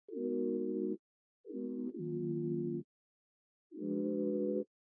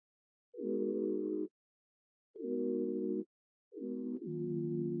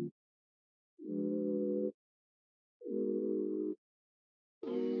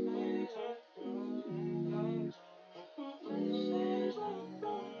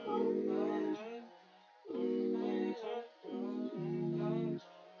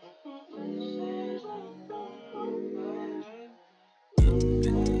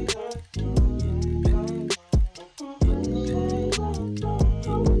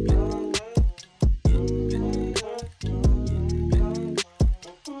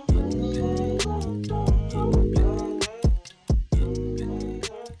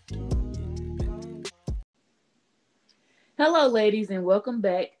Hello, ladies, and welcome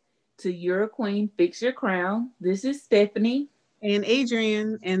back to Your Queen Fix Your Crown. This is Stephanie. And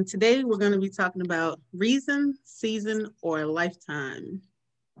Adrian, and today we're going to be talking about reason, season, or lifetime.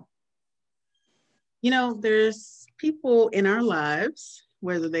 There's people in our lives,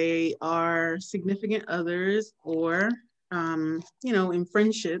 whether they are significant others or, in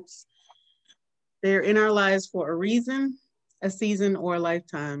friendships, they're in our lives for a reason, a season, or a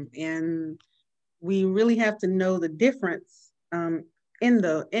lifetime. And we really have to know the difference in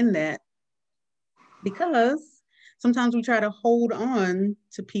that because sometimes we try to hold on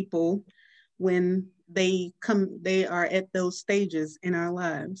to people when they are at those stages in our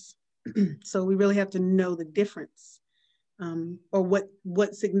lives. So we really have to know the difference, or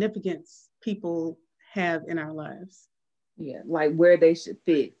what significance people have in our lives. Yeah, like where they should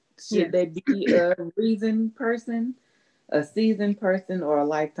fit. Should Yes. they be a reason person, a season person, or a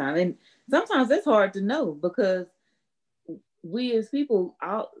lifetime? And sometimes it's hard to know because we as people,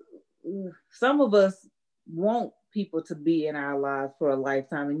 some of us want people to be in our lives for a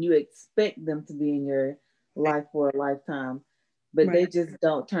lifetime, and you expect them to be in your life for a lifetime, but they Right. just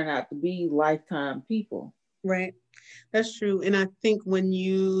don't turn out to be lifetime people. Right. That's true. And I think when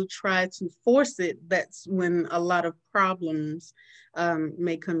you try to force it, that's when a lot of problems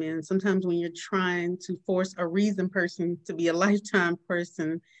may come in. Sometimes when you're trying to force a reason person to be a lifetime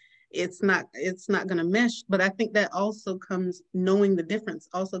person, it's not going to mesh. But I think that also comes, knowing the difference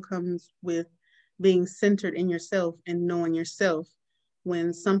also comes with being centered in yourself and knowing yourself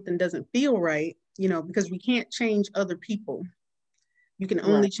when something doesn't feel right, because we can't change other people. You can Right.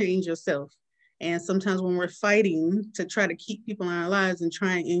 only change yourself. And sometimes when we're fighting to try to keep people in our lives and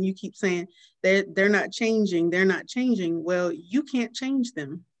trying, and you keep saying they're not changing, they're not changing. Well, you can't change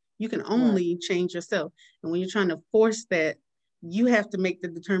them. You can Right. only change yourself. And when you're trying to force that, you have to make the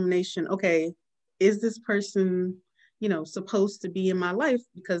determination, okay, is this person, supposed to be in my life?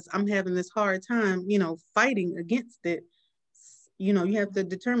 Because I'm having this hard time, fighting against it. You have to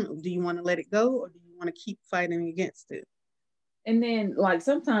determine, do you want to let it go or do you want to keep fighting against it? And then, like,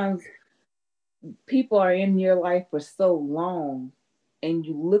 sometimes people are in your life for so long and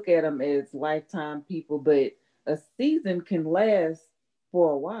you look at them as lifetime people, but a season can last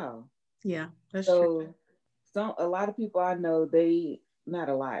for a while. Yeah, that's true. So, a lot of people I know, they, not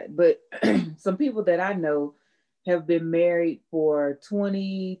a lot, but some people that I know have been married for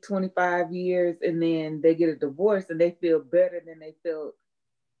 20, 25 years, and then they get a divorce and they feel better than they felt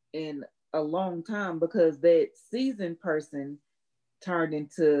in a long time because that seasoned person turned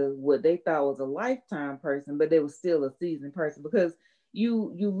into what they thought was a lifetime person, but they were still a seasoned person because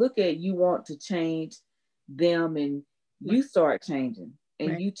you look at, you want to change them, and you Right. start changing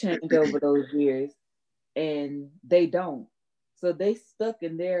and Right. you change over those years, and they don't. So they stuck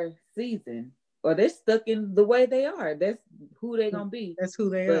in their season, or they're stuck in the way they are. That's who they gonna be. That's who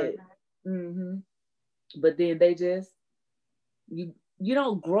they are. But mm-hmm. But then they just, you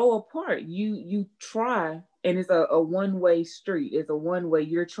don't grow apart. You try, and it's a one-way street. It's a one-way.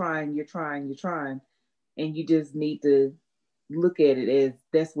 You're trying, you're trying, you're trying, and you just need to look at it as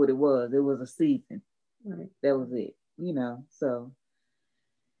that's what it was. It was a season. Right. That was it. So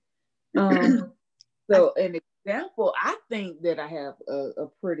um I, so an example, I think that I have a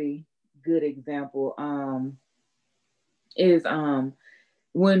pretty good example is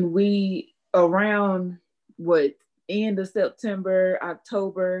when we around what end of September,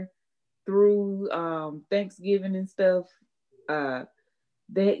 October through Thanksgiving and stuff, uh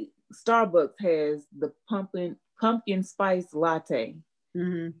they Starbucks has the pumpkin spice latte.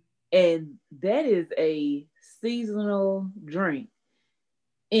 mm-hmm. And that is a seasonal drink.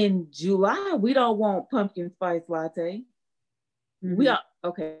 In July, we don't want pumpkin spice latte. We Mm-hmm. are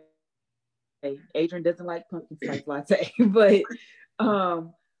okay. Adrian doesn't like pumpkin spice latte, but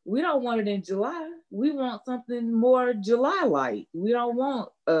um, we don't want it in July. We want something more July like. We don't want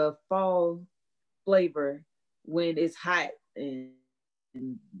a fall flavor when it's hot and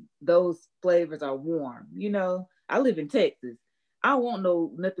those flavors are warm. I live in Texas. I don't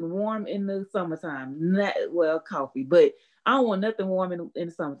want nothing warm in the summertime. Not well, coffee, but I don't want nothing warm in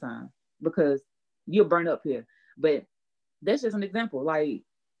the summertime because you'll burn up here. But that's just an example. Like,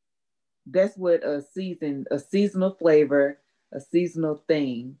 that's what a seasonal flavor, a seasonal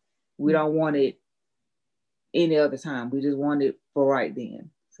thing. We don't want it any other time. We just want it for right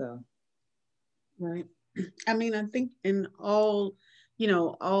then. So Right. I mean, I think in all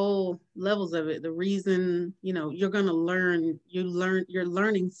levels of it, the reason, you're going to you're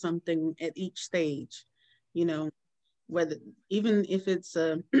learning something at each stage, you know, whether, even if it's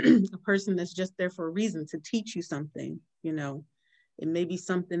a person that's just there for a reason to teach you something, it may be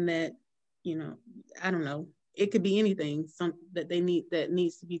something that, you know, I don't know. it could be anything, some that they need, that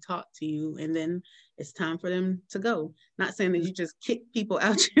needs to be taught to you, and then it's time for them to go. Not saying that you just kick people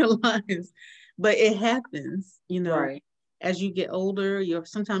out your lives, but it happens, Right. as you get older,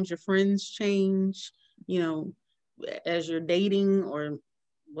 sometimes your friends change, you know, as you're dating or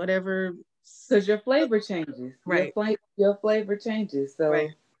whatever. Because your flavor changes. Right, Your flavor changes. right.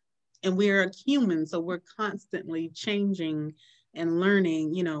 So And we're human, so we're constantly changing and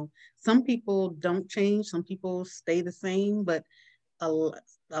learning. Some people don't change, some people stay the same, but a, l-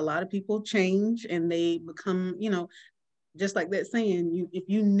 a lot of people change and they become, just like that saying, if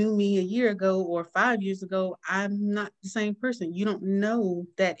you knew me a year ago or 5 years ago, I'm not the same person. You don't know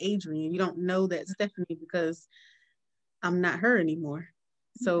that Adrienne, you don't know that Stephanie, because I'm not her anymore.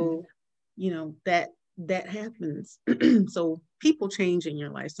 mm-mm. So, that happens. So people change in your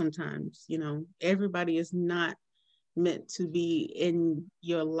life sometimes. Everybody is not meant to be in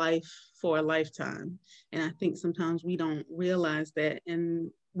your life for a lifetime. And I think sometimes we don't realize that. And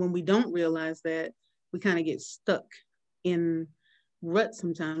when we don't realize that, we kind of get stuck in rut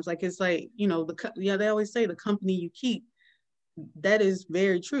sometimes. Like it's like, they always say the company you keep. That is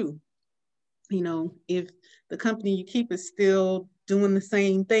very true. If the company you keep is still doing the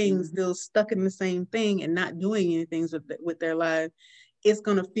same thing, still stuck in the same thing and not doing anything with their life, it's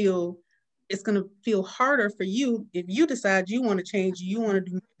gonna feel harder for you if you decide you want to change, you want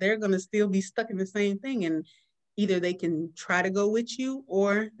to do. They're gonna still be stuck in the same thing, and either they can try to go with you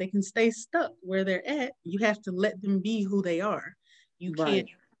or they can stay stuck where they're at. You have to let them be who they are. You can't Right.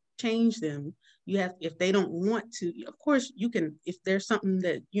 change them. You have, if they don't want to, of course you can. If there's something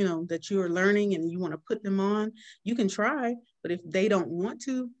that that you're learning and you want to put them on, you can try. But if they don't want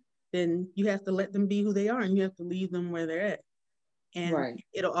to, then you have to let them be who they are, and you have to leave them where they're at, and Right.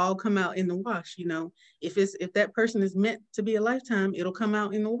 it'll all come out in the wash. If that person is meant to be a lifetime, it'll come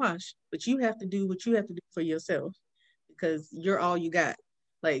out in the wash. But you have to do what you have to do for yourself, because you're all you got.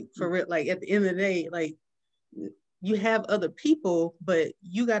 Like, for real, like at the end of the day, like, you have other people, but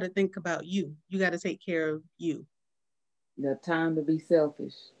you got to think about you. You got to take care of you. The time to be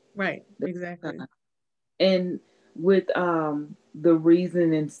selfish. Right, The exactly. time. And with the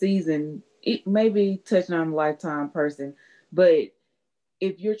reason and season, it may be touching on a lifetime person, but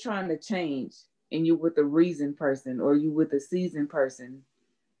if you're trying to change and you're with a reason person or you with a season person,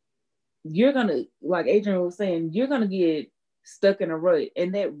 you're gonna, like Adrienne was saying, you're gonna get stuck in a rut,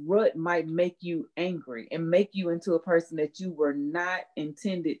 and that rut might make you angry and make you into a person that you were not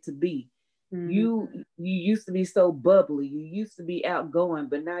intended to be. Mm-hmm. You used to be so bubbly, you used to be outgoing,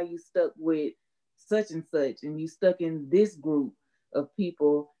 but now you stuck with such and such, and you stuck in this group of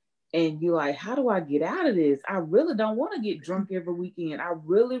people, and you're like, how do I get out of this? I really don't want to get drunk every weekend. I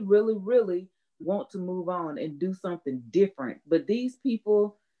really, really, really want to move on and do something different. But these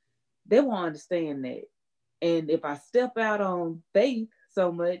people, they won't understand that. And if I step out on faith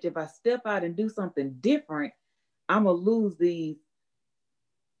so much, if I step out and do something different, I'm gonna lose these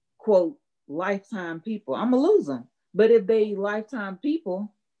quote lifetime people. I'm gonna lose them. But if they lifetime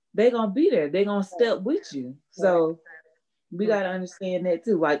people, they're gonna be there. They're gonna step with you. Right. So we Right. gotta understand that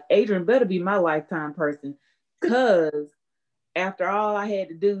too. Like Adrienne better be my lifetime person, cause after all I had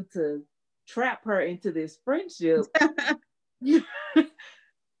to do to trap her into this friendship,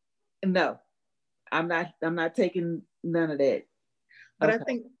 no, I'm not taking none of that. But I Okay.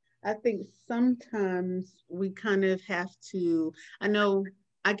 think I think sometimes we kind of have to. I know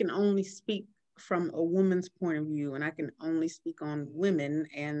I can only speak from a woman's point of view, and I can only speak on women.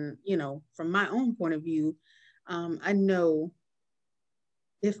 And from my own point of view, I know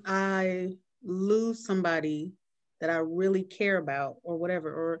if I lose somebody that I really care about, or whatever,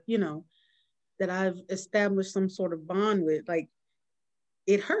 or that I've established some sort of bond with, like,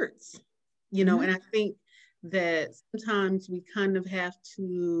 it hurts. Mm-hmm. And I think that sometimes we kind of have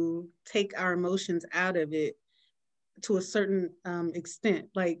to take our emotions out of it to a certain extent.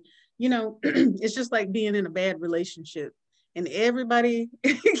 Like, it's just like being in a bad relationship, and everybody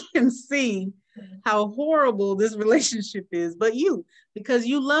can see how horrible this relationship is, but because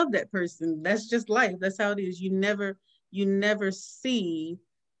you love that person. That's just life. That's how it is. You never see,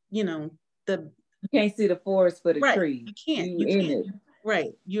 you know, the You can't see the forest for the right. trees. You can't. You You in can't. it.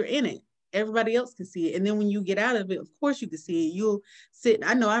 Right. You're in it. Everybody else can see it. And then when you get out of it, of course you can see it. You'll sit.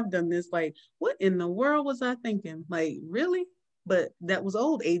 I know I've done this. Like, what in the world was I thinking? Like, really? But that was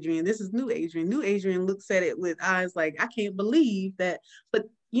old Adrienne. This is new Adrienne. New Adrienne looks at it with eyes like, I can't believe that. But,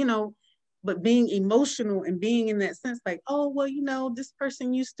 but being emotional and being in that sense, like, oh, well, this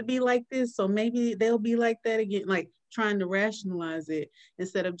person used to be like this, so maybe they'll be like that again. Like, trying to rationalize it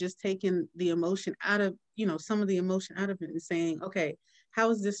instead of just taking the emotion out of, some of the emotion out of it and saying, okay, how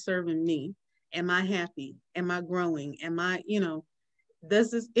is this serving me? Am I happy? Am I growing? Am I,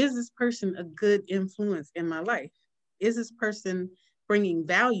 is this person a good influence in my life? Is this person bringing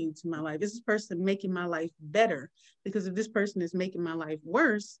value to my life? Is this person making my life better? Because if this person is making my life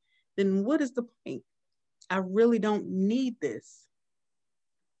worse, then what is the point? I really don't need this.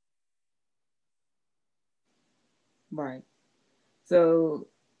 Right. So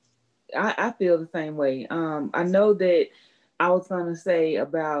I feel the same way. I know that I was gonna say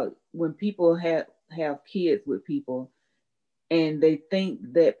about when people have kids with people and they think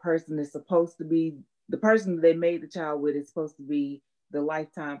that person is supposed to be the person they made the child with is supposed to be the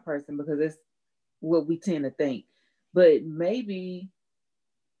lifetime person because it's what we tend to think. But maybe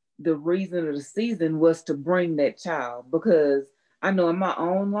the reason of the season was to bring that child because I know in my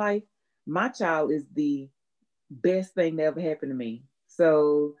own life, my child is the best thing that ever happened to me.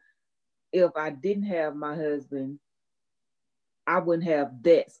 So if I didn't have my husband, I wouldn't have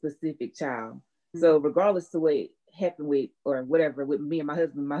that specific child. Mm-hmm. So regardless of what happened with or whatever with me and my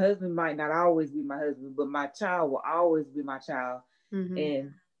husband might not always be my husband, but my child will always be my child. Mm-hmm.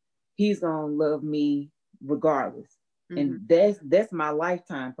 And he's gonna love me regardless. Mm-hmm. And that's my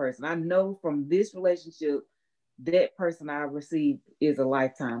lifetime person. I know from this relationship, that person I received is a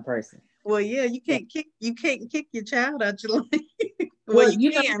lifetime person. Well, yeah, you can't kick your child out your life. Well,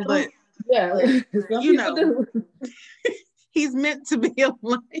 you can, but yeah, he's meant to be a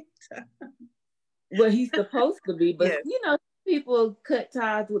lifetime. Well, he's supposed to be, but yes. People cut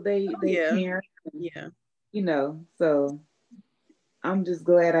ties with their parents. And, so I'm just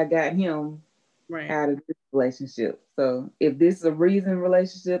glad I got him out of this relationship. So if this is a reason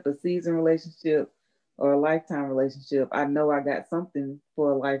relationship, a season relationship, or a lifetime relationship, I know I got something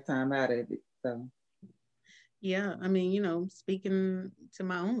for a lifetime out of it. So yeah, I mean, speaking to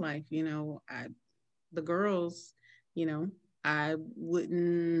my own life, the girls, I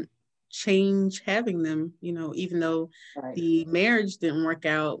wouldn't change having them, even though the marriage didn't work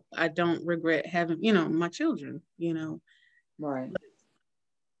out. I don't regret having, my children, Right.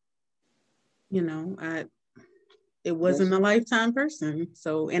 It wasn't a lifetime person.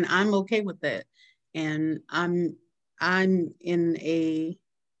 So, and I'm okay with that. And I'm in a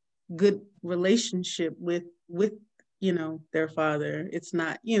good relationship with their father. It's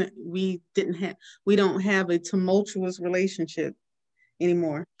not, we don't have a tumultuous relationship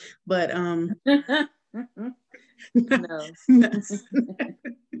anymore, but no.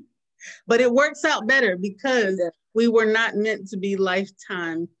 But it works out better because we were not meant to be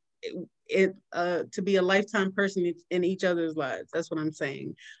lifetime to be a lifetime person in each other's lives. That's what I'm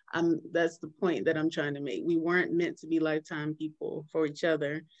saying. That's the point that I'm trying to make. We weren't meant to be lifetime people for each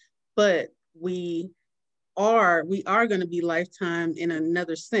other, but we are going to be lifetime in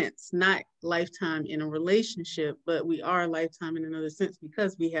another sense, not lifetime in a relationship, but we are lifetime in another sense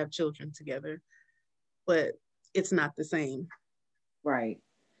because we have children together, but it's not the same. Right.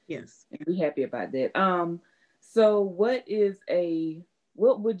 Yes. And we're happy about that. So what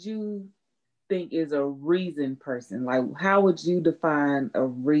would you think is a reason person? Like, how would you define a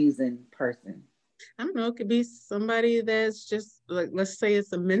reason person? I don't know. It could be somebody that's just like, let's say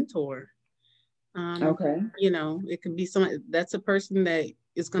it's a mentor. Okay. It could be somebody that's a person that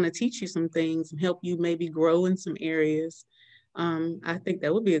is going to teach you some things and help you maybe grow in some areas. I think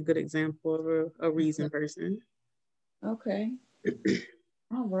that would be a good example of a reason person. Okay.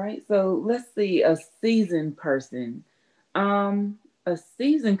 All right. So let's see, a seasoned person. A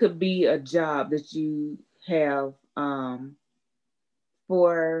season could be a job that you have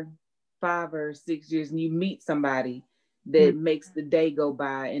for 5 or 6 years and you meet somebody that makes the day go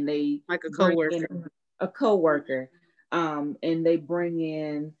by and they like a coworker. And they bring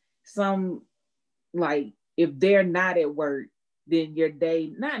in some, like, if they're not at work, then your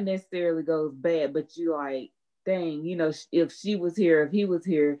day not necessarily goes bad, but you like, dang, if she was here, if he was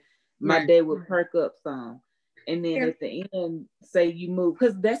here, my day would perk up some. And then at the end, say you move,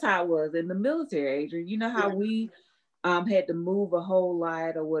 because that's how it was in the military, Adrian. You know how we had to move a whole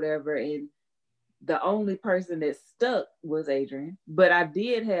lot or whatever, and the only person that stuck was Adrian. But I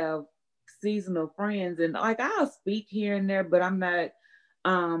did have seasonal friends, and like I'll speak here and there, but I'm not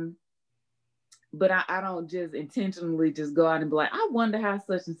but I don't just intentionally just go out and be like, I wonder how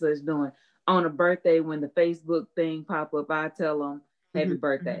such and such doing. On a birthday, when the Facebook thing pop up, I tell them happy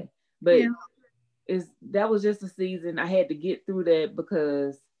birthday. But that was just a season. I had to get through that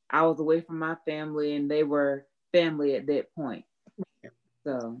because I was away from my family and they were family at that point.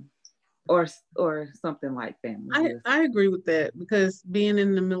 So, or something like family. I agree with that because being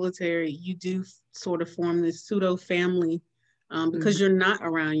in the military, you do sort of form this pseudo family because you're not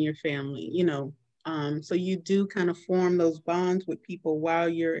around your family, so you do kind of form those bonds with people while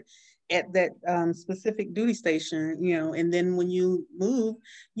you're at that specific duty station, you know, and then when you move,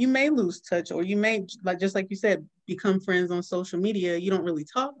 you may lose touch, or you may, like, just like you said, become friends on social media. You don't really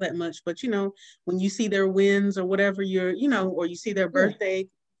talk that much, but, you know, when you see their wins or whatever, you're, you know, or you see their birthday,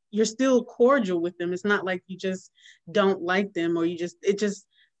 you're still cordial with them. It's not like you just don't like them, or you just, it just,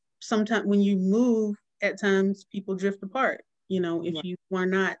 sometimes when you move, at times people drift apart, you know, if you are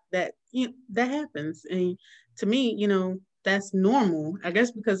not that, you know, that happens. And to me, you know, that's normal, I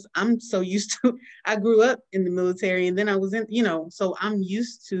guess, because I'm so used to, I grew up in the military, and then I was in, you know, so I'm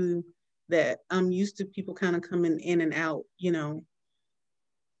used to that. I'm used to people kind of coming in and out, you know,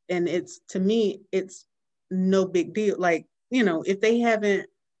 and it's, to me, it's no big deal. Like, you know, if they haven't,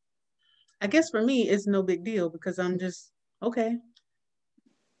 I guess for me, it's no big deal, because I'm just, okay.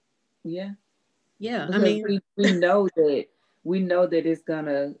 Yeah. Yeah. Because I mean, we know that it's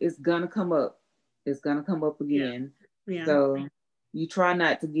gonna come up. It's gonna come up again. yeah. So you try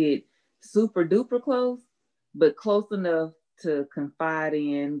not to get super duper close, but close enough to confide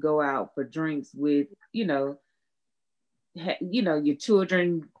in, go out for drinks with, your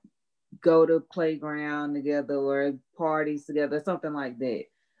children, go to playground together or parties together, something like that.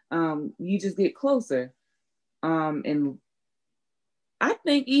 You just get closer. And I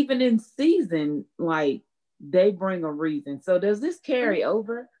think even in season, like, they bring a reason. So does this carry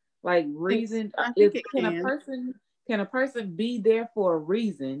over? Like, reason? I think it Can a person be there for a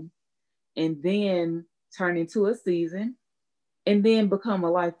reason and then turn into a season and then become a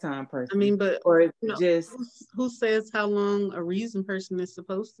lifetime person? I mean, but, or you know, just who says how long a reason person is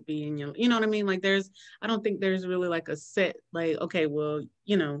supposed to be in your, you know what I mean? Like, I don't think there's really like a set, like, okay, well,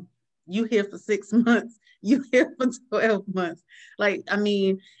 you know, you here for 6 months, you here for 12 months. Like, I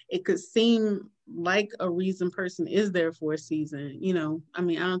mean, it could seem like a reason person is there for a season, you know. I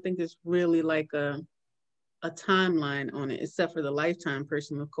mean, I don't think it's really like a timeline on it, except for the lifetime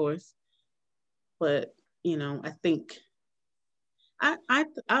person, of course. But, you know, I think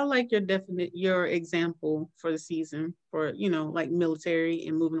I like your example for the season, for, you know, like military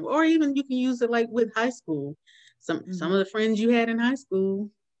and moving, or even you can use it like with high school. Some of the friends you had in high school,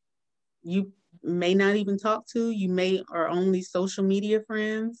 you may not even talk to. You may are only social media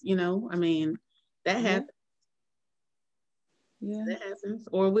friends. You know, I mean, that happens. Yeah. That happens.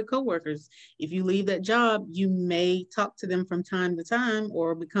 Or with coworkers, if you leave that job, you may talk to them from time to time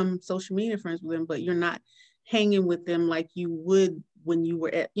or become social media friends with them, but you're not hanging with them like you would when you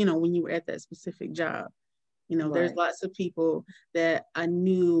were at, you know, when you were at that specific job. You know, there's lots of people that I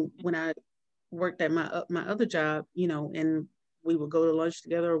knew when I worked at my other job, you know, and we would go to lunch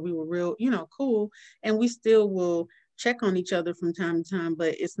together, or we were real, you know, cool, and we still will check on each other from time to time,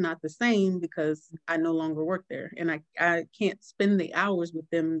 but it's not the same because I no longer work there, and I can't spend the hours with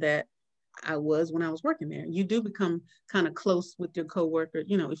them that I was when I was working there. You do become kind of close with your coworker.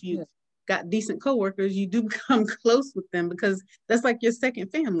 You know, if you got decent coworkers, you do become close with them because that's like your second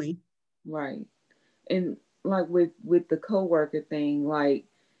family. Right. And like with the coworker thing, like,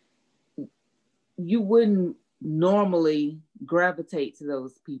 you wouldn't normally gravitate to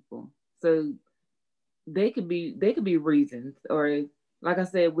those people. So they could be reasons, or like I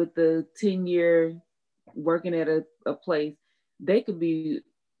said, with the 10-year working at a place, that could be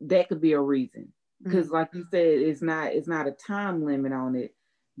a reason. Because like you said, it's not a time limit on it.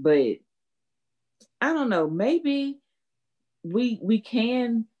 But I don't know, maybe we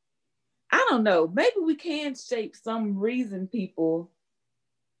can, I don't know, maybe we can shape some reason people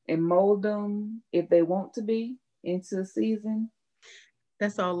and mold them if they want to be into a season.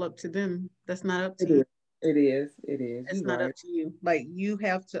 That's all up to them. That's not up to you. It is. It's not up to you. Like, you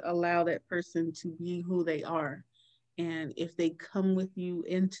have to allow that person to be who they are. And if they come with you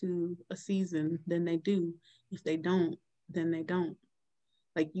into a season, then they do. If they don't, then they don't.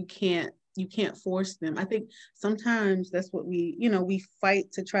 Like, you can't force them. I think sometimes that's what we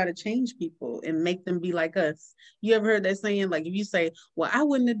fight to try to change people and make them be like us. You ever heard that saying? Like, if you say, well, I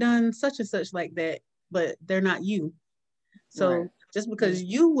wouldn't have done such and such like that, but they're not you. So just because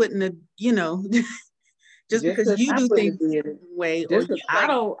you wouldn't have, just because you do things the way, or you I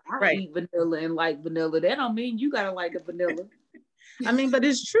don't eat vanilla and like vanilla, that don't mean you gotta like the vanilla. I mean, but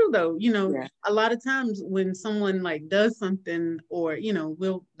it's true though. A lot of times when someone like does something, or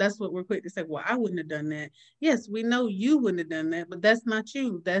that's what we're quick to say. Well, I wouldn't have done that. Yes, we know you wouldn't have done that, but that's not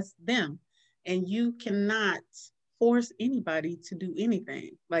you. That's them, and you cannot force anybody to do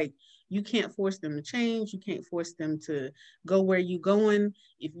anything. Like, you can't force them to change. You can't force them to go where you're going.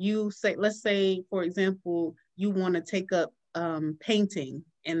 If you say, let's say, for example, you want to take up painting,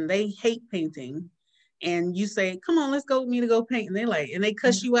 and they hate painting, and you say, come on, let's go with me to go paint. And they're like, and they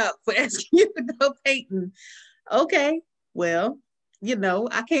cuss you out for asking you to go painting. Okay, well, You know,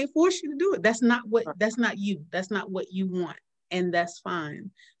 I can't force you to do it. That's not you. That's not what you want. And that's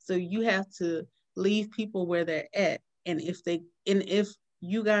fine. So you have to leave people where they're at. And if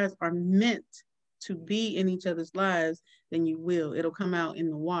you guys are meant to be in each other's lives, then you will. It'll come out in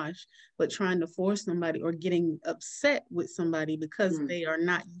the wash. But trying to force somebody or getting upset with somebody because they are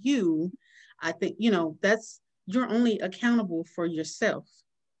not you, I think, you're only accountable for yourself.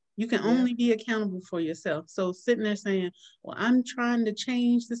 You can only be accountable for yourself. So sitting there saying, well, I'm trying to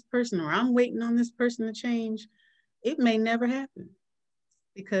change this person or I'm waiting on this person to change, it may never happen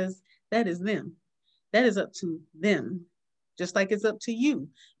because that is them. That is up to them. Just like it's up to you.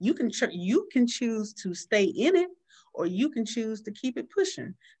 You can choose to stay in it or you can choose to keep it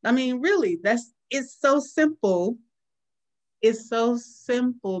pushing. I mean, really, it's so simple. It's so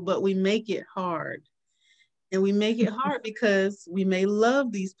simple, but we make it hard. And we make it hard because we may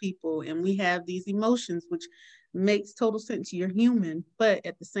love these people and we have these emotions, which makes total sense. You're human. But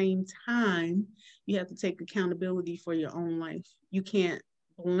at the same time, you have to take accountability for your own life. You can't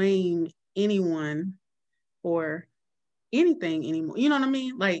blame anyone for anything anymore. You know what I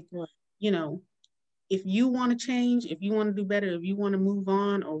mean? Like, if you want to change, if you want to do better, if you want to move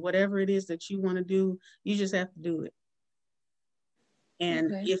on or whatever it is that you want to do, you just have to do it.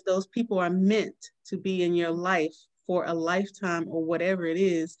 And if those people are meant to be in your life for a lifetime or whatever it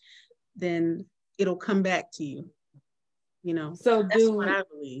is, then it'll come back to you. So that's what I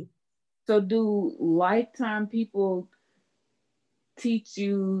believe. So do lifetime people teach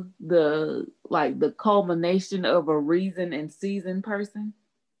you the culmination of a reason and season person?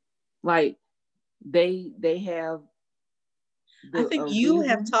 Like they have I think you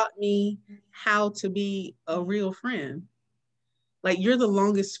have taught me how to be a real friend. Like you're the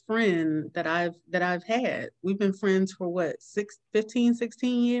longest friend that I've had. We've been friends for what, 15,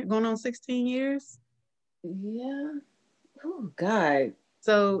 16 years, going on 16 years? Yeah. Oh God.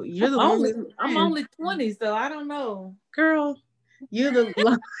 So you're the longest friend. I'm only 20, so I don't know. Girl, you're the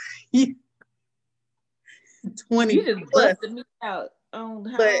 20. You just busted me out on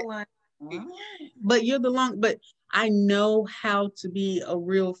how but you're but I know how to be a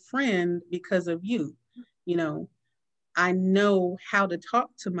real friend because of you. I know how to talk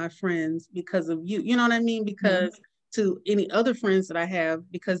to my friends because of you. You know what I mean? Because to any other friends that I have,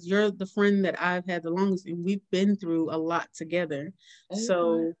 because you're the friend that I've had the longest and we've been through a lot together.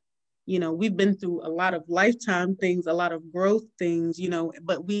 So, we've been through a lot of lifetime things, a lot of growth things,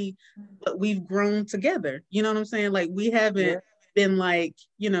 but we've grown together. You know what I'm saying? Like we haven't been like,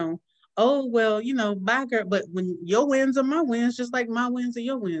 oh, well, bye girl. But when your wins are my wins, just like my wins are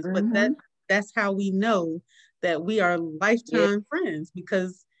your wins. But that's how we know that we are lifetime friends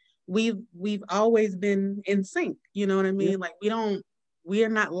because we've always been in sync. You know what I mean? Like we are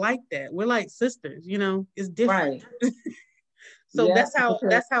not like that. We're like sisters, it's different. Right. So that's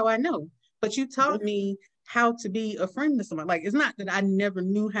how I know. But you taught me how to be a friend to somebody. Like it's not that I never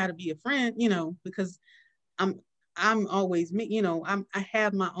knew how to be a friend, because I'm always me, I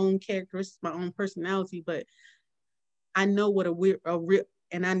have my own characteristics, my own personality, but I know what a real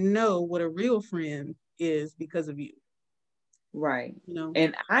friend is because of you. Right.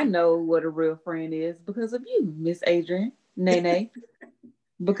 And I know what a real friend is because of you, Miss Adrienne Nene.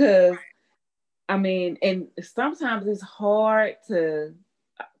 Because I mean, and sometimes it's hard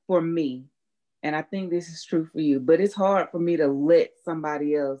for me, and I think this is true for you, but it's hard for me to let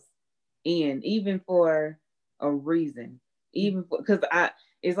somebody else in, even for a reason, even because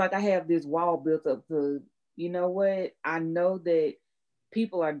it's like I have this wall built up to, you know what? I know that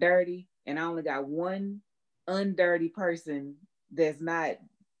people are dirty and I only got one undirty person that's not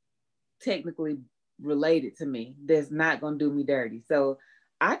technically related to me, that's not going to do me dirty. So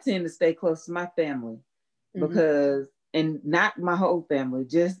I tend to stay close to my family because, and not my whole family,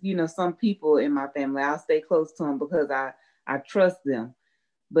 just, some people in my family, I'll stay close to them because I trust them.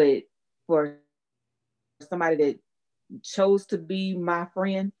 But for somebody that chose to be my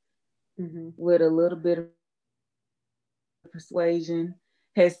friend with a little bit of persuasion,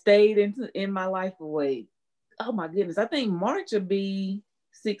 has stayed in my life for oh my goodness, I think March will be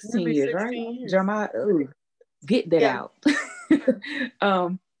 16 years, right? Years. Jeremiah, get that out.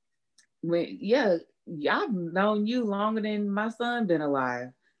 I've known you longer than my son been alive.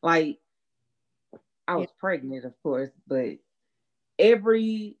 Like I was pregnant, of course, but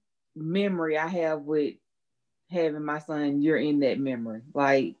every memory I have with having my son, you're in that memory,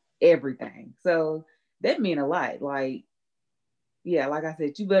 like everything. So that mean a lot. Like, yeah, like I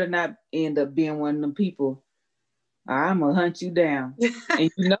said, you better not end up being one of them people. I'm gonna hunt you down,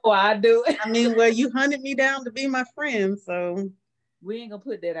 and I do it. I mean, well, you hunted me down to be my friend, so we ain't gonna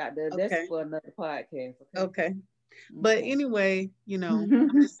put that out there. Okay. That's for another podcast. Okay. But Okay. anyway,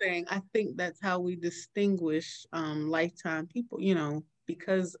 I'm just saying, I think that's how we distinguish lifetime people,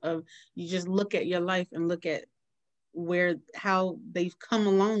 because of, you just look at your life and look at how they've come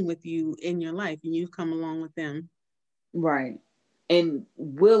along with you in your life, and you've come along with them. Right. And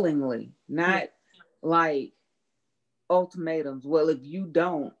willingly, Yeah. not like ultimatums. Well, if you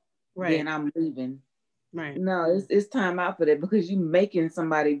don't, then Right. I'm leaving. Right. No, it's time out for that, because you making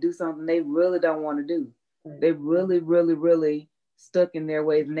somebody do something they really don't want to do. Right. They really, really, really stuck in their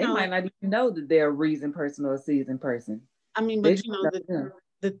ways, and they No, might not even know that they're a reasoned person or a seasoned person. I mean, They but just know them.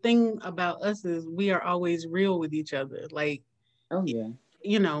 the thing about us is we are always real with each other. Like, Oh yeah,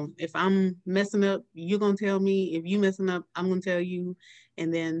 if I'm messing up, you're gonna tell me. If you messing up, I'm gonna tell you.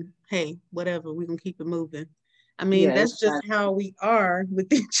 And then, hey, whatever, we're gonna keep it moving. I mean, yeah. It's that's just not. how we are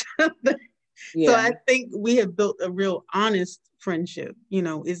with each other. So Yeah, I think we have built a real honest friendship.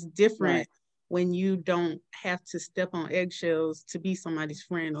 It's different right. when you don't have to step on eggshells to be somebody's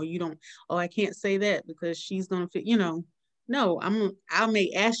friend, or you don't, oh, I can't say that because she's gonna fit, No, I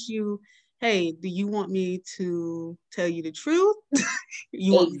may ask you, hey, do you want me to tell you the truth?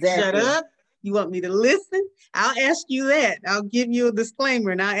 You want me to shut Exactly. up? You want me to listen? I'll ask you that. I'll give you a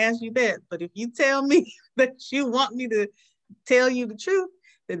disclaimer and I'll ask you that. But if you tell me that you want me to tell you the truth,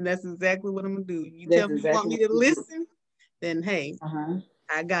 then that's exactly what I'm gonna do. If you tell That's me you want exactly me what to we do. listen, then hey, Uh-huh.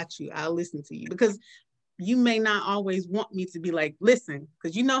 I got you. I'll listen to you, because you may not always want me to be like, listen,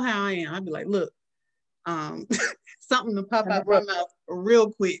 because you know how I am. I'll be like, look, um, something to pop out my mouth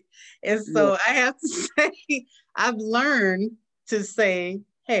real quick. And Yeah. so I have to say, I've learned to say,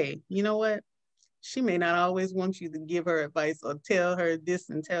 hey, you know what? She may not always want you to give her advice or tell her this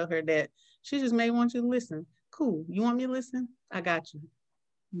and tell her that. She just may want you to listen. Cool. You want me to listen? I got you.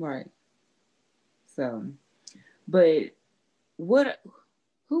 Right. So, but what?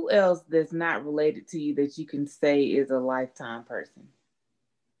 Who else that's not related to you that you can say is a lifetime person?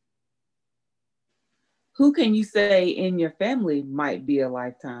 Who can you say in your family might be a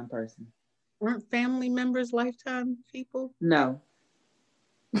lifetime person? Weren't family members lifetime people? No.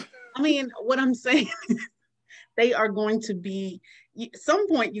 I mean, what I'm saying, they are going to be, some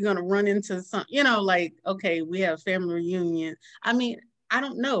point you're going to run into some, like, okay, we have family reunion. I mean, I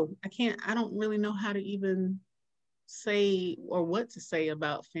don't know. I don't really know how to even say or what to say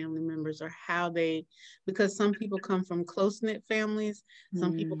about family members, or how they, because some people come from close knit families.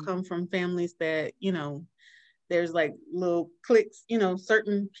 Some people Mm, come from families that, there's like little cliques,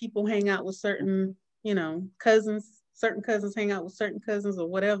 certain people hang out with certain, cousins, certain cousins hang out with certain cousins or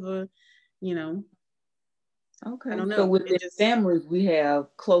whatever, you know, I okay. don't So know. It within just, families, we have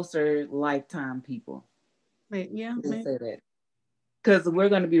closer lifetime people. like, yeah, Let's say that. Because we're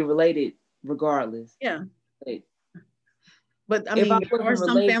going to be related regardless. yeah. Like, But I if I mean, there are wasn't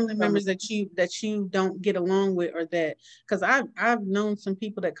some related to family someone, members that you don't get along with, or that, because I've known some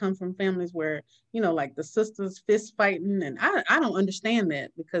people that come from families where, like the sisters fist fighting, and I don't understand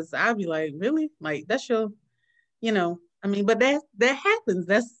that, because I'd be like, really, like that's your, I mean, but that happens.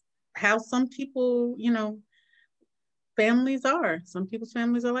 That's how some people, families are. Some people's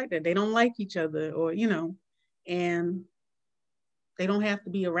families are like that. They don't like each other, or and they don't have to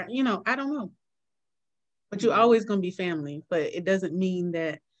be around. I don't know, but you're right. always gonna be family. But it doesn't mean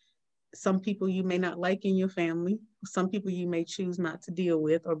that some people you may not like in your family, some people you may choose not to deal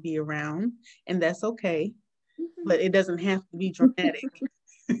with or be around, and that's okay. But it doesn't have to be dramatic.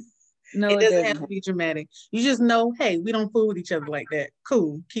 No, It it doesn't have doesn't. to be dramatic. You just know, hey, we don't fool with each other like that.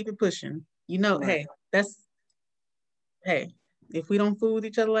 Cool, keep it pushing. Right. Hey, hey, if we don't fool with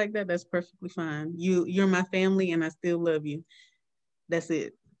each other like that, that's perfectly fine. You're my family, and I still love you. That's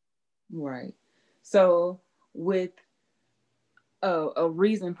it. Right. So with a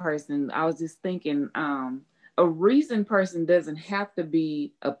reason person, I was just thinking, a reason person doesn't have to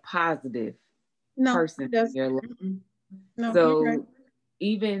be a positive No, person it in does. your life. Mm-mm. No, you're right. So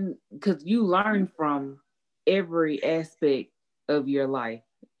even because you learn from every aspect of your life,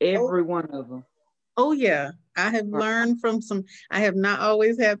 Oh, every one of them. oh yeah. I have Right. learned from some. I have not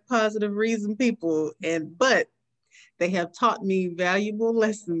always had positive reason people, but they have taught me valuable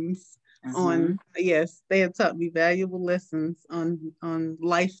lessons Uh-huh. on, yes, they have taught me valuable lessons on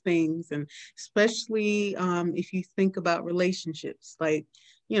life things, and especially if you think about relationships, like,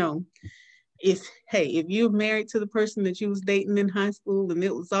 you know, if, hey, if you're married to the person that you was dating in high school and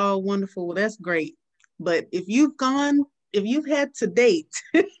it was all wonderful, well, that's great. But if you've had to date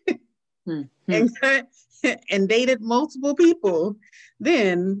Mm-hmm. and and dated multiple people,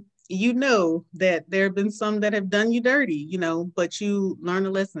 then you know that there have been some that have done you dirty, but you learn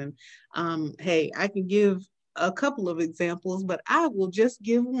a lesson. Hey, I can give a couple of examples, but I will just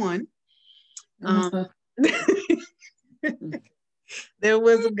give one. Um, There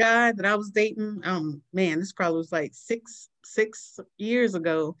was a guy that I was dating. Man, this probably was like six years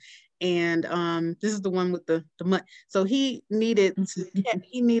ago, and this is the one with the money. So he needed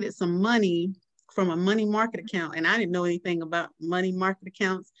some money from a money market account, and I didn't know anything about money market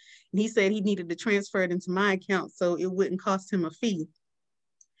accounts. And he said he needed to transfer it into my account so it wouldn't cost him a fee.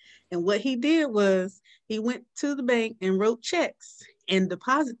 And what he did was he went to the bank and wrote checks and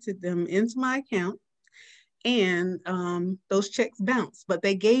deposited them into my account, and those checks bounced, but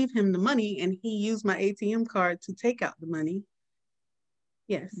they gave him the money and he used my ATM card to take out the money.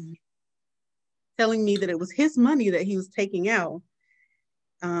 Yes. Mm-hmm. Telling me that it was his money that he was taking out,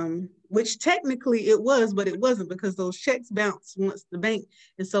 which technically it was, but it wasn't, because those checks bounced once the bank.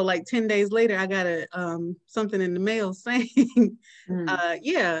 And so like 10 days later, I got something in the mail saying, you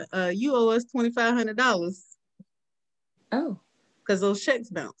owe us $2,500. Oh. Because those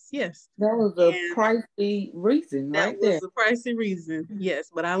checks bounce. Yes. That was a pricey reason, right there. That was a pricey reason. Yes,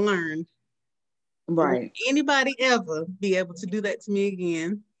 but I learned. Right. Will anybody ever be able to do that to me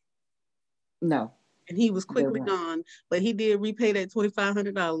again? No. And he was quickly gone, but he did repay that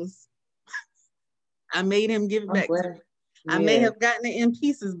 $2,500. I made him give it back to me. Yeah. I may have gotten it in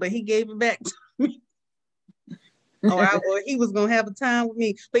pieces, but he gave it back to me. or he was gonna have a time with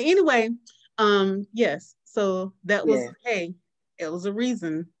me. But anyway, yes. So that was hey. It was a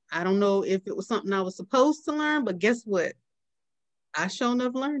reason. I don't know if it was something I was supposed to learn, but guess what? I sure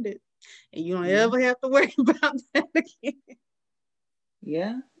enough learned it. And you don't ever have to worry about that again.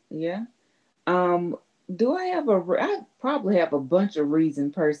 Yeah. Do I probably have a bunch of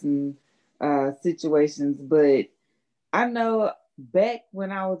reason person situations, but I know back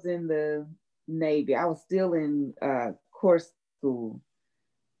when I was in the Navy, I was still in course school.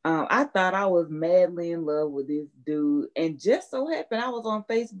 I thought I was madly in love with this dude, and just so happened I was on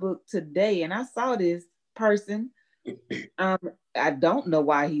Facebook today and I saw this person. I don't know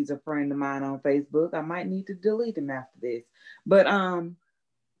why he's a friend of mine on Facebook. I might need to delete him after this. But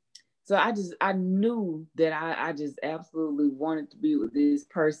so I knew that I just absolutely wanted to be with this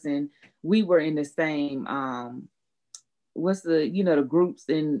person. We were in the same what's the groups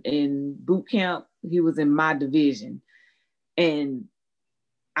in boot camp. He was in my division, and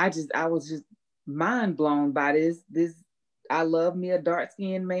I was just mind blown by this. I love me a dark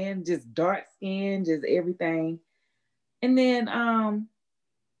skinned man, just dark skin, just everything. And then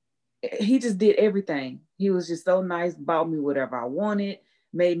he just did everything. He was just so nice, bought me whatever I wanted,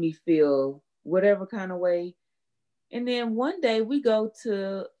 made me feel whatever kind of way. And then one day we go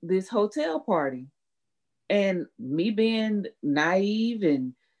to this hotel party, and me being naive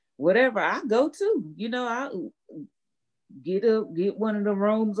and whatever, I go too. I get one of the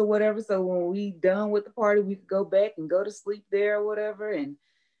rooms or whatever. So when we done with the party, we could go back and go to sleep there or whatever. And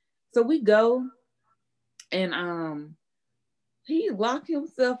so we go, and he locked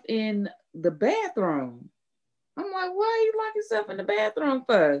himself in the bathroom. I'm like, why you lock yourself in the bathroom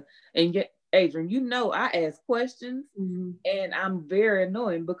for? And yet, Adrian, I ask questions, and I'm very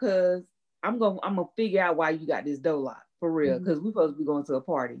annoying because I'm gonna figure out why you got this door locked for real, because we're supposed to be going to a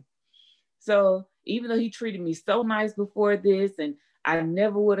party. So even though he treated me so nice before this, and I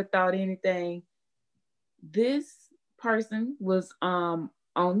never would have thought anything, this person was on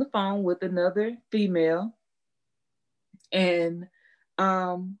the phone with another female, and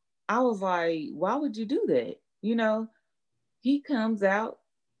I was like, why would you do that? He comes out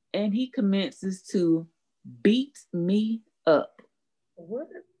and he commences to beat me up. What?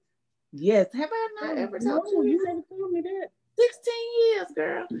 Yes. Have I not ever told you? You never told me that. 16 years,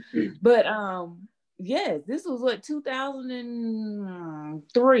 girl. But yes, this was what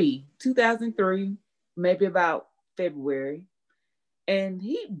 2003, maybe about February. And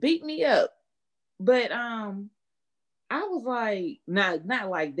he beat me up. But I was like, not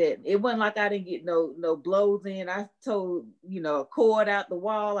like that. It wasn't like I didn't get no blows in. I told, a cord out the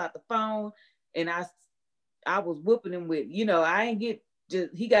wall, out the phone, and I was whooping him with, I ain't get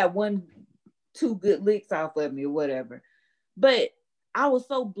he got 1-2 good licks off of me or whatever. But I was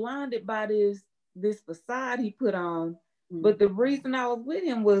so blinded by this facade he put on. But the reason I was with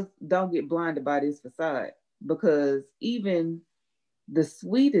him was, don't get blinded by this facade, because even the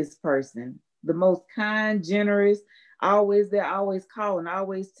sweetest person, the most kind, generous, always there, always calling,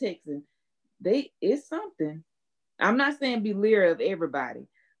 always texting, it's something. I'm not saying be leery of everybody,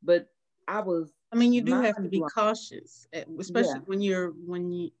 but you do have to be cautious, especially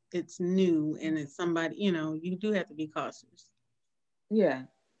when it's new and it's somebody, you do have to be cautious. Yeah.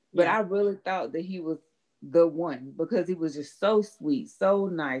 But I really thought that he was the one, because he was just so sweet, so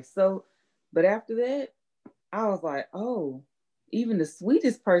nice. But after that, I was like, oh, even the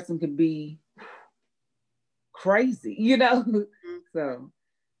sweetest person could be crazy, you know. So,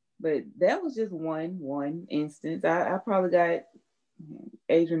 but that was just one instance. I probably got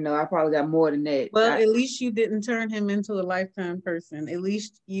Adrian. No, I probably got more than that. Well, at least you didn't turn him into a lifetime person. At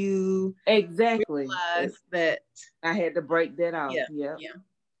least you Exactly. realized that. I had to break that off. Yeah, Yep. yeah.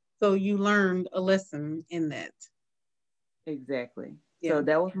 So you learned a lesson in that. Exactly. Yeah. So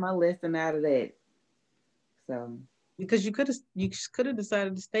that was my lesson out of that. So because you could have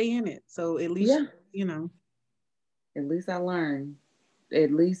decided to stay in it. So at least yeah, you know. at least I learned.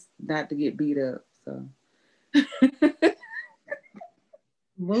 At least not to get beat up. So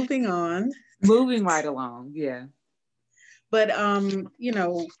Moving on. moving right along. Yeah. But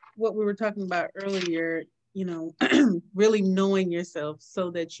what we were talking about earlier, really knowing yourself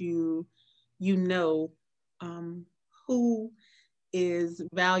so that you know um who is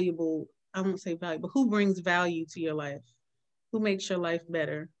valuable. I won't say valuable, who brings value to your life, who makes your life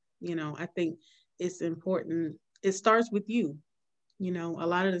better. I think it's important. It starts with you. A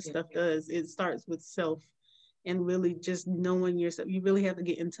lot of this stuff does. It starts with self and really just knowing yourself. You really have to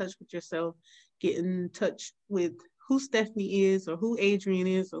get in touch with yourself, get in touch with who Stephanie is or who Adrian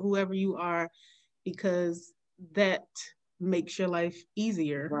is or whoever you are, because that makes your life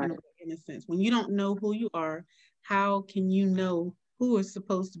easier Right. in a sense. When you don't know who you are, how can you know who is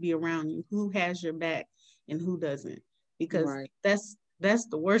supposed to be around you, who has your back and who doesn't? Because Right. that's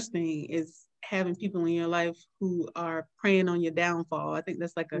the worst thing, is having people in your life who are preying on your downfall. I think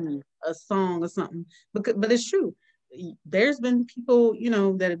that's like a song or something. But it's true. There's been people,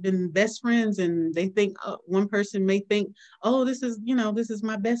 that have been best friends, and they think, one person may think, oh, this is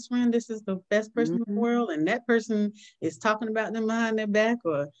my best friend. This is the best person in the world. And that person is talking about them behind their back,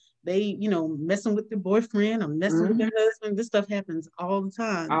 or they, messing with their boyfriend or messing with their husband. This stuff happens all the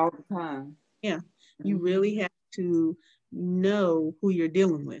time. All the time. Yeah. You really have to know who you're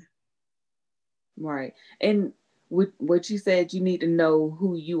dealing with. Right. And with what you said, you need to know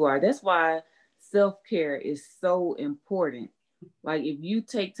who you are. That's why self-care is so important. Like if you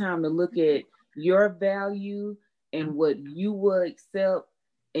take time to look at your value and what you will accept,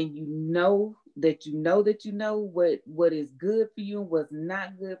 and you know what is good for you and what's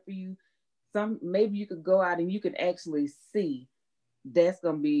not good for you, maybe you could go out and you can actually see this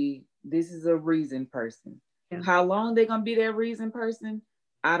is a reason person. Yeah. How long they're gonna be that reason person,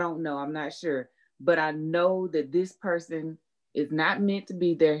 I don't know. I'm not sure. But I know that this person is not meant to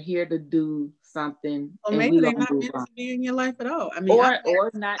be. They're here to do something, Or and maybe we they're gonna not move meant on. to be in your life at all. I mean,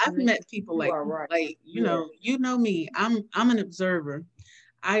 Or not I've meant met to. people You like are right. Yeah. you know me. I'm an observer.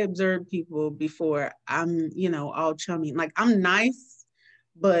 I observe people before I'm, all chummy. Like I'm nice,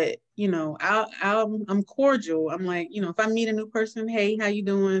 but I'm cordial. I'm like, if I meet a new person, hey, how you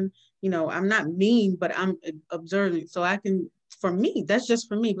doing? I'm not mean, but I'm observant. So I can, for me, that's just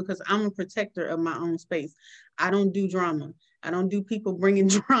for me, because I'm a protector of my own space. I don't do drama. I don't do people bringing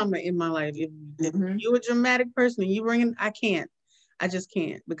drama in my life. If you're a dramatic person and you bring in, I can't. I just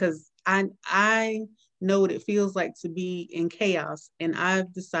can't, because I know what it feels like to be in chaos. And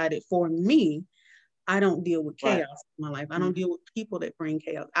I've decided, for me, I don't deal with Right. chaos in my life. I don't deal with people that bring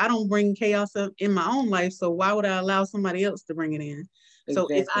chaos. I don't bring chaos up in my own life. So why would I allow somebody else to bring it in? So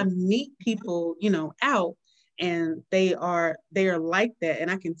if I Exactly. meet people, out, and they are like that,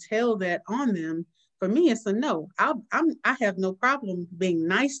 and I can tell that on them, for me, it's a no. I have no problem being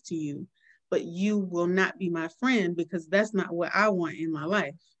nice to you, but you will not be my friend, because that's not what I want in my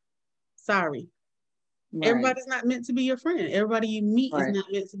life. Sorry. Right. Everybody's not meant to be your friend. Everybody you meet is Right.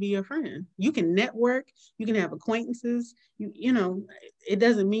 not meant to be your friend. You can network, you can have acquaintances. It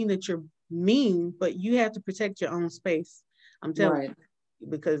doesn't mean that you're mean, but you have to protect your own space. I'm telling Right. you,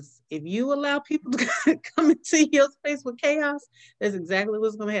 because if you allow people to come into your space with chaos, that's exactly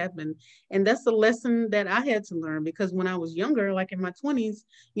what's going to happen. And that's a lesson that I had to learn, because when I was younger, like in my 20s,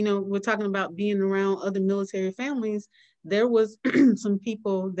 we're talking about being around other military families. There was some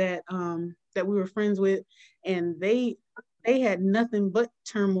people that we were friends with, and they had nothing but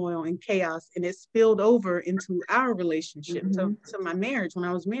turmoil and chaos, and it spilled over into our relationship, to my marriage. When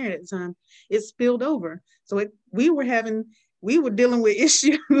I was married at the time, it spilled over. So we were dealing with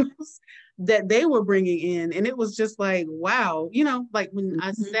issues that they were bringing in, and it was just like, wow, like when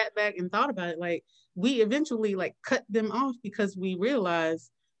I sat back and thought about it, like we eventually like cut them off, because we realized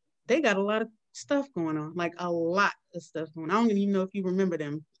they got a lot of stuff going on, like a lot of stuff going on. I don't even know if you remember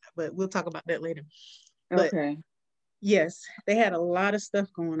them, but we'll talk about that later. But Okay. yes, they had a lot of stuff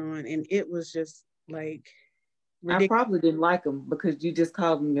going on, and it was just like I ridiculous. probably didn't like them because you just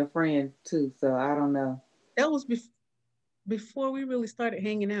called them your friend too. So I don't know. That was before we really started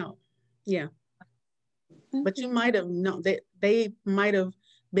hanging out. Yeah, but you Okay. might have known that they might have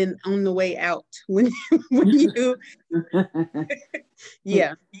been on the way out when when you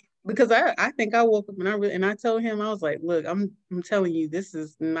yeah. Because I think I woke up and I told him, I was like, look, I'm telling you, this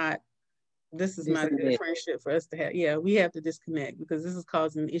is not a good Disconnect. friendship for us to have. Yeah, we have to disconnect because this is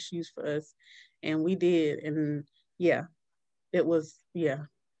causing issues for us. And we did. And yeah, yeah,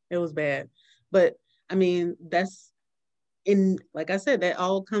 it was bad. But I mean, that's in, like I said, that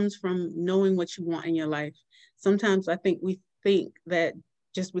all comes from knowing what you want in your life. Sometimes I think we think that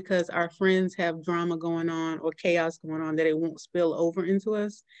just because our friends have drama going on or chaos going on, that it won't spill over into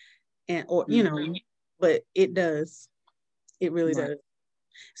us. And, or, you know, Mhm. but it does. It really Right. does,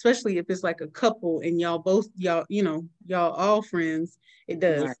 especially if it's like a couple and y'all both y'all you know y'all all friends. It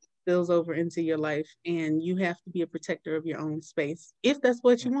does Right. spills over into your life, and you have to be a protector of your own space if that's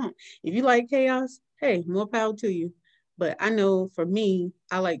what you want. If you like chaos, hey, more power to you. But I know for me,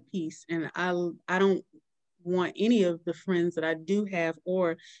 I like peace, and I don't want any of the friends that I do have,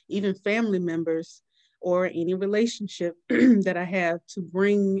 or even family members, or any relationship that I have, to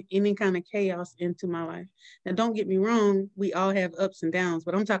bring any kind of chaos into my life. Now, don't get me wrong, we all have ups and downs,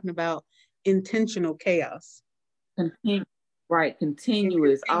 but I'm talking about intentional chaos. Continu- right. And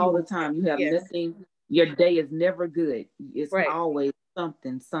Continuous all the continuous chaos. time. You have Yes, nothing. Your day is never good. It's right. always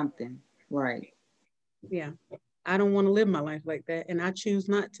something, something. Right. Yeah. I don't want to live my life like that, and I choose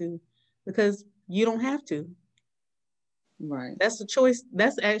not to, because you don't have to. Right. That's a choice.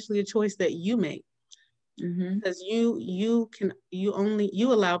 That's actually a choice that you make. Mm-hmm. Because you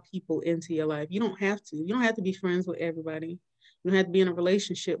allow people into your life. You don't have to be friends with everybody. You don't have to be in a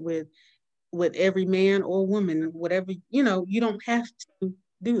relationship with every man or woman, whatever. You don't have to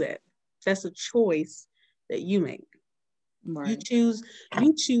do that. That's a choice that you make. you Right. choose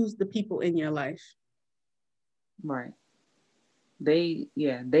you choose the people in your life. Right. They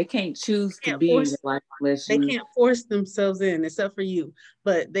can't choose They to can't be in your force life unless they you. can't force themselves in, except for you,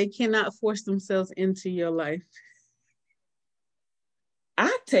 but they cannot force themselves into your life.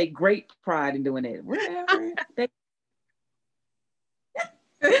 I take great pride in doing it. Whatever.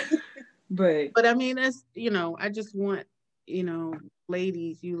 But But I mean, that's, I just want, you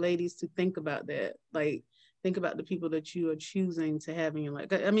ladies to think about that. Like, think about the people that you are choosing to have in your life.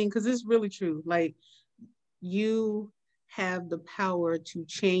 I mean, because it's really true. Like, you have the power to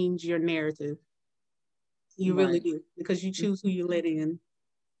change your narrative. You really right. do, because you choose who you let in.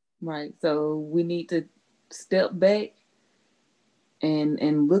 Right. So we need to step back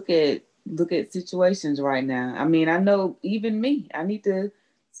and look at situations right now. I mean, I know even me, I need to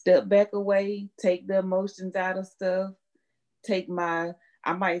step back away, take the emotions out of stuff, take my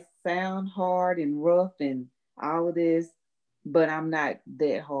I might sound hard and rough and all of this, but I'm not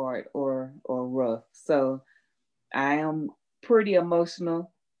that hard or rough. So I am pretty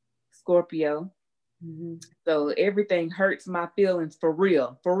emotional Scorpio. Mm-hmm. So everything hurts my feelings for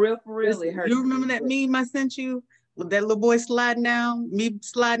real. For real, for real, it Listen, hurts you remember me. that But meme I sent you with that little boy sliding down, me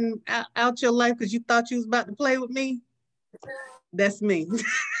sliding out your life because you thought you was about to play with me? That's me.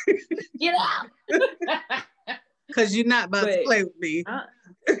 get out. Because you're not about to But play with me. uh,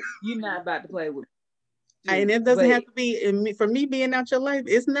 you're not about to play with And you. it doesn't But have to be, for me being out your life,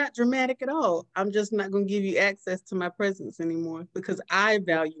 it's not dramatic at all. I'm just not going to give you access to my presence anymore because I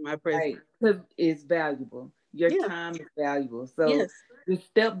value my presence. right, because it's valuable. Your Yeah. time is valuable. So Yes. just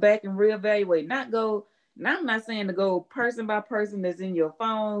step back and reevaluate. Not go. Now I'm not saying to go person by person that's in your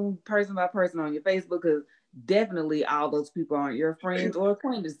phone, person by person on your Facebook, because definitely all those people aren't your friends or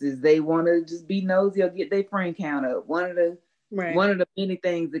acquaintances. They want to just be nosy or get their friend count up. Right. One of the many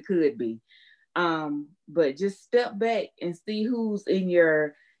things it could be. But just step back and see who's in Who's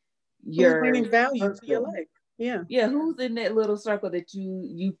your bringing value to your circle. life? Yeah. Yeah, who's in that little circle that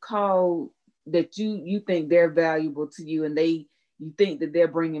you call, that you think they're valuable to you, and you think that they're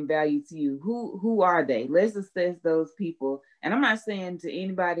bringing value to you. Who are they? Let's assess those people. And I'm not saying to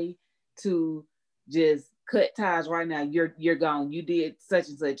anybody to just cut ties right now. You're gone. You did such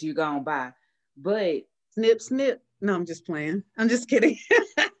and such. You're gone by. But Snip, snip. No, I'm just playing. I'm just kidding.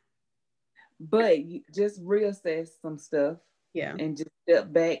 you just reassess some stuff Yeah. and just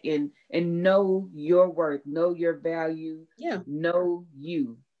step back and know your worth, know your value, Yeah. know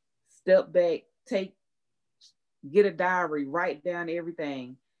you. Step back, get a diary, write down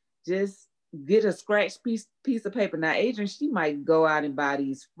everything. Just get a scratch piece of paper. Now, Adrian, she might go out and buy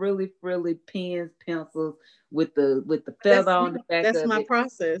these frilly pens, pencils with the feather That's on the back that's of my it.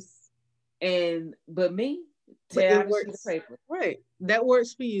 process. And but me, But tear it out a sheet of works. paper. Right. That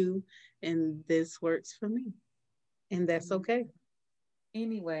works for you. And this works for me. And that's okay.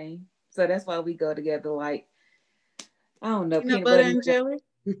 Anyway, so that's why we go together like, I don't know, Peanut peanut butter butter and and jelly.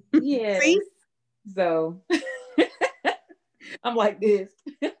 jelly. Yes. See? So I'm like this.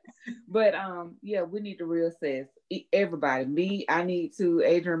 But yeah, we need to reassess. Everybody, me, I need to.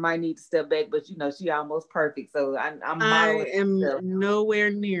 Adrian might need to step back, but she almost perfect. So I'm I modeling am myself.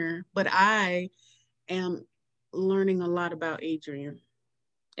 nowhere near, but I am learning a lot about Adrian.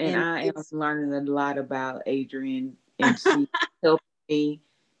 And And I am it's learning a lot about Adrian, and she helped me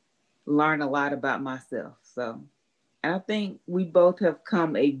learn a lot about myself. So I think we both have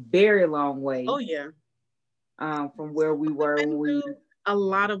come a very long oh way yeah. from where we We've were been through a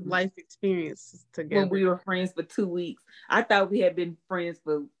lot of life experiences when together. we were friends for 2 weeks. I thought we had been friends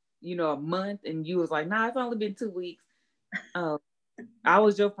for a month, and you was like, "Nah, it's only been 2 weeks." Uh, I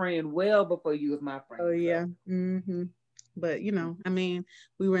was your friend well before you was my Oh friend. yeah. So But I mean,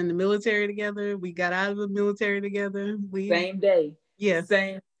 we were in the military together. We got out of the military together. We same day, yeah.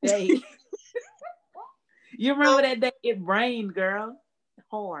 same day. You remember So that day? It rained, girl, I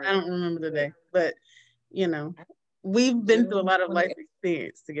hard. don't remember the day, but you know, But we've been through a June lot of life 28th.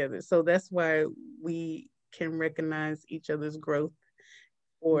 experience together. So that's why we can recognize each other's growth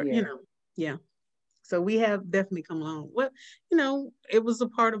or, Yeah, yeah. So we have definitely come along. Well, it was a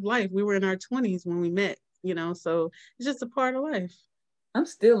part of life. We were in our 20s when we met, so it's just a part of life. I'm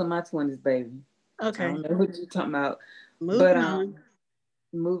still in my 20s, baby. I Okay, don't know what you're talking about, but moving on.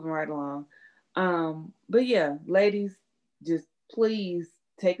 moving right along. But yeah, ladies, just please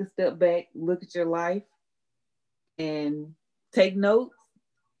take a step back, look at your life, and take notes.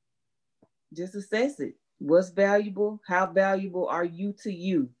 Just assess it. What's valuable? How valuable are you to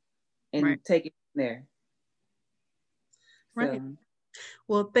you? Right, And take it from there. right. So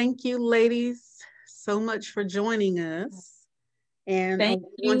Well, thank you, ladies, so much for joining us. And I thank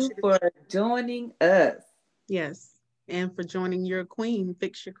want you you to, for joining us. yes, and for joining your queen,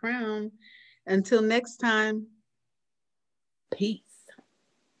 Fix Your Crown. Until next time. Peace.